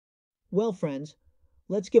Well, friends,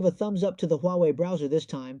 let's give a thumbs up to the Huawei browser this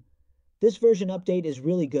time. This version update is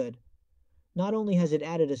really good. Not only has it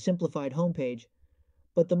added a simplified homepage,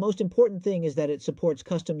 but the most important thing is that it supports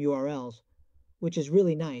custom URLs, which is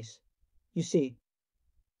really nice. You see,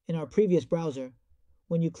 in our previous browser,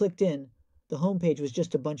 when you clicked in, the homepage was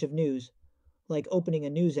just a bunch of news, like opening a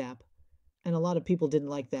news app, and a lot of people didn't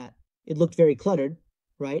like that. It looked very cluttered,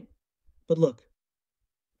 right? But look,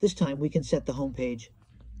 this time we can set the homepage.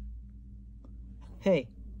 Hey,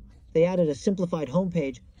 they added a simplified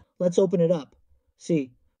homepage. Let's open it up.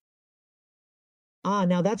 See. Ah,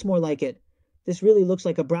 now that's more like it. This really looks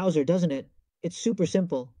like a browser, doesn't it? It's super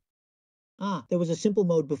simple. Ah, there was a simple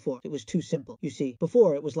mode before. It was too simple. You see,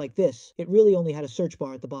 before it was like this. It really only had a search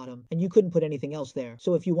bar at the bottom, and you couldn't put anything else there.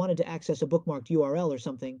 So if you wanted to access a bookmarked URL or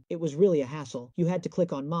something, it was really a hassle. You had to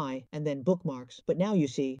click on My, and then Bookmarks. But now you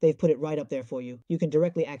see, they've put it right up there for you. You can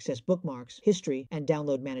directly access bookmarks, history, and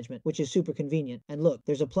download management, which is super convenient. And look,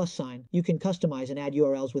 there's a plus sign. You can customize and add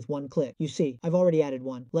URLs with one click. You see, I've already added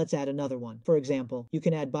one. Let's add another one. For example, you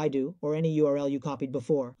can add Baidu, or any URL you copied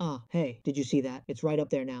before. Ah, hey, did you see that? It's right up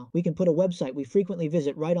there now. We can put a website we frequently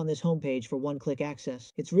visit right on this homepage for one-click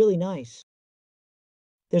access. It's really nice.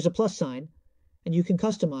 There's a plus sign, and you can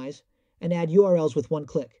customize and add URLs with one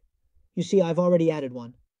click. You see, I've already added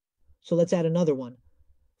one. So let's add another one.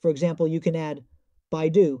 For example, you can add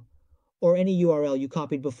Baidu or any URL you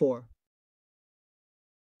copied before.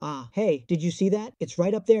 Ah, hey, did you see that? It's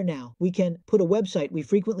right up there now. We can put a website we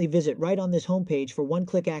frequently visit right on this homepage for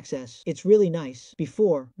one-click access. It's really nice.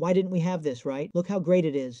 Before, why didn't we have this, right? Look how great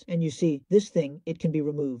it is. And you see, this thing, it can be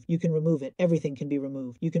removed. You can remove it. Everything can be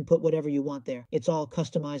removed. You can put whatever you want there. It's all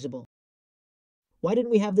customizable. Why didn't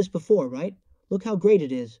we have this before, right? Look how great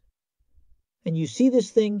it is. And you see this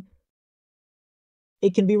thing?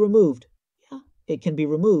 It can be removed. Yeah, it can be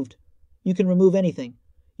removed. You can remove anything.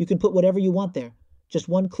 You can put whatever you want there. Just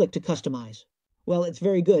one click to customize. Well, it's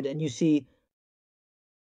very good, and you see,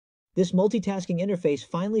 this multitasking interface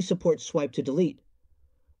finally supports swipe to delete.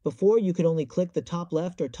 Before, you could only click the top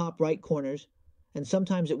left or top right corners, and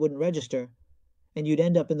sometimes it wouldn't register, and you'd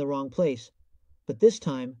end up in the wrong place. But this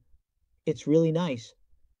time, it's really nice.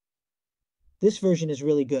 This version is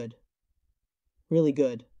really good. Really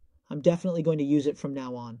good. I'm definitely going to use it from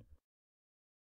now on.